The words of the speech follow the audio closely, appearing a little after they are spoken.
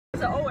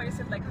because I always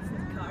sit like this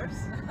in cars.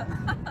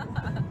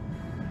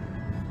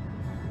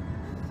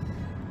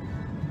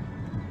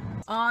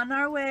 On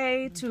our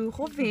way to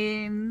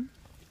Rovin.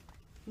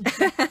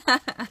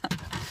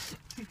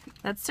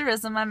 That's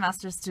Teresa, my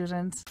master's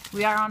student.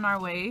 We are on our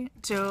way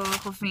to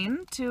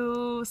Rovin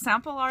to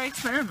sample our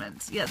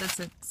experiment. Yeah, that's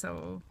it.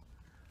 So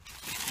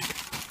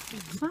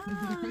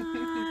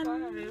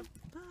fun.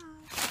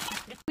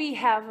 We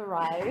have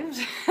arrived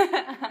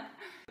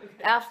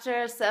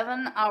after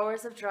 7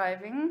 hours of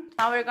driving.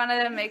 Now we're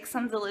gonna make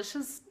some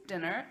delicious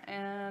dinner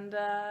and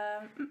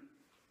have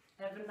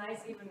a nice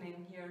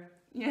evening here.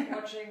 Yeah.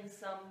 Watching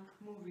some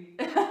movie.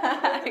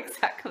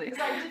 Exactly. A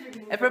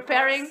scientific movie.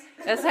 Preparing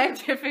a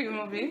scientific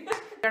movie.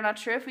 We're not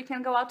sure if we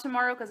can go out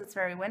tomorrow because it's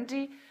very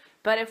windy.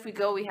 But if we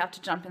go, we have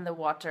to jump in the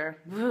water.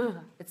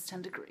 It's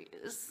 10 degrees.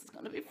 It's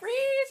gonna be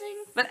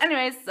freezing. But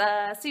anyways,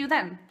 see you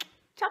then.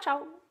 Ciao,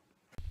 ciao.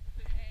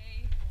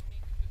 Hey,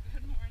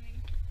 good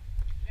morning.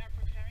 We are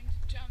preparing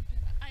to jump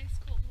in the ice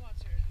cold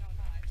water. No,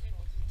 not ice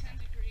cold, 10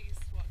 degrees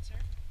water.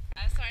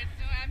 Sorry,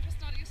 no, I'm just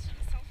not used to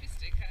the selfie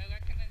stick.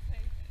 What can I say?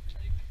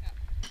 Actually, yeah.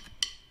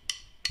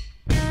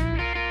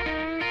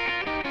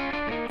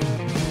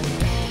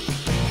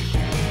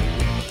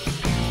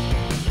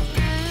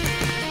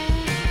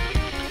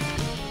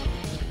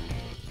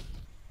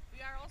 We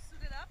are all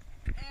suited up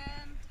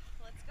and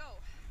let's go.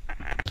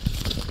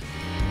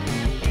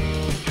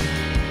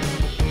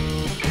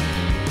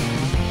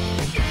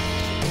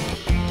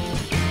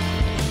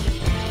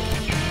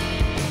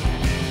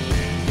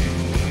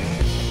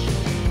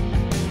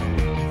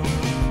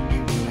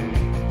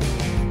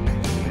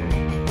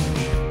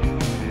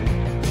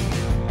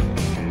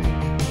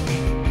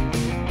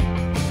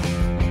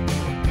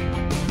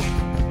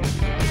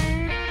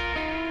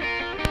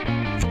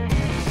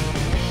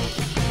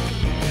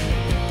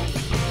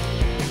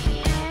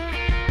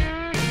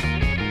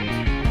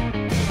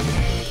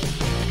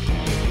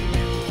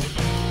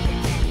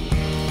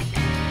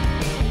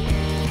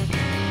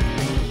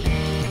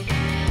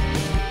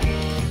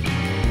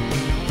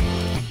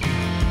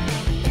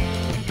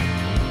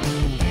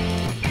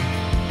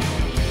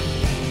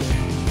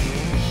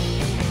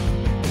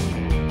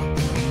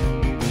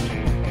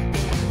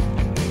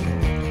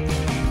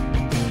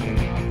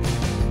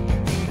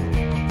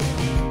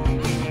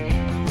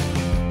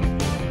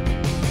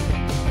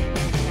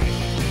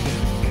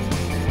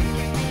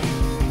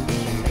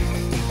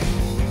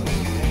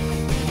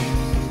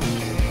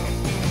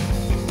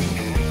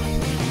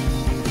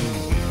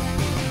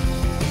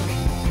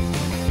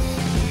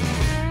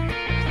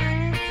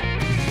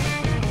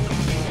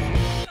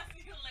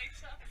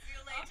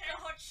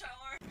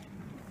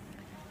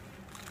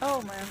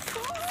 Oh man.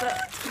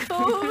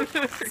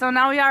 So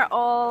now we are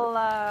all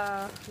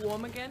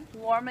Warm again.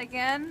 warm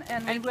again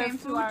and we And we have came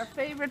to food. our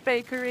favorite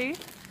bakery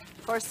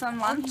for some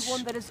lunch. Only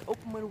one that is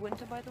open in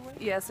winter, by the way.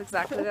 Yes,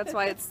 exactly. That's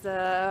why it's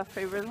the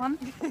favorite one.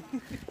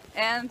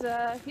 And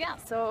yeah,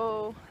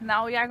 so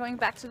now we are going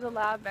back to the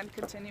lab and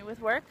continue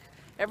with work.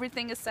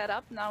 Everything is set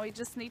up. Now we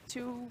just need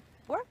to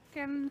work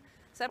and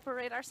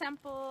separate our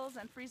samples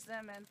and freeze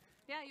them, and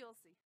yeah, you'll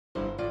see.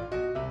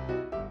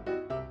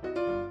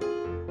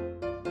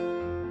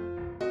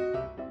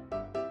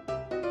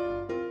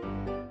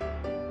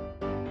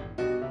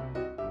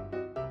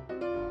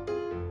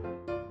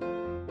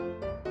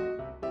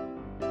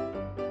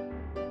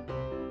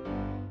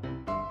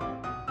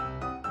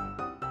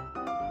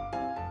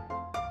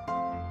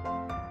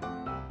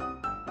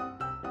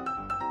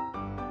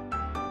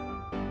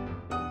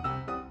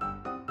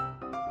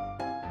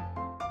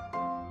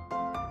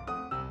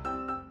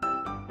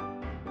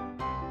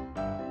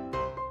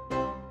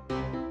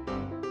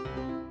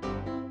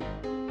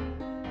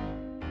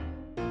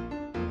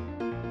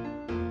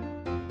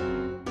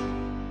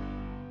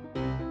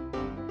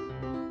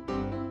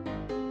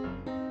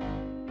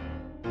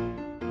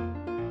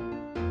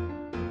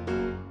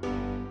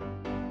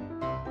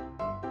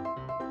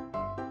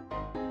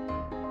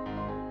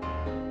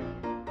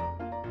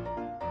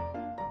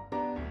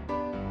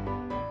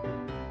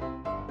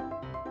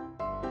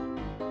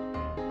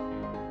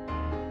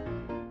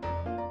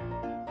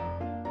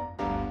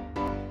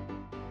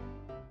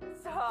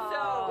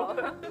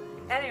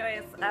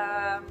 Anyways,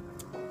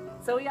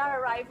 so we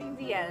are arriving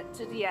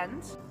to the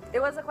end. It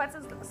was a quite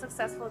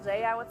successful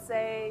day, I would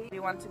say. We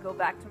want to go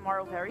back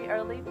tomorrow very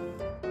early.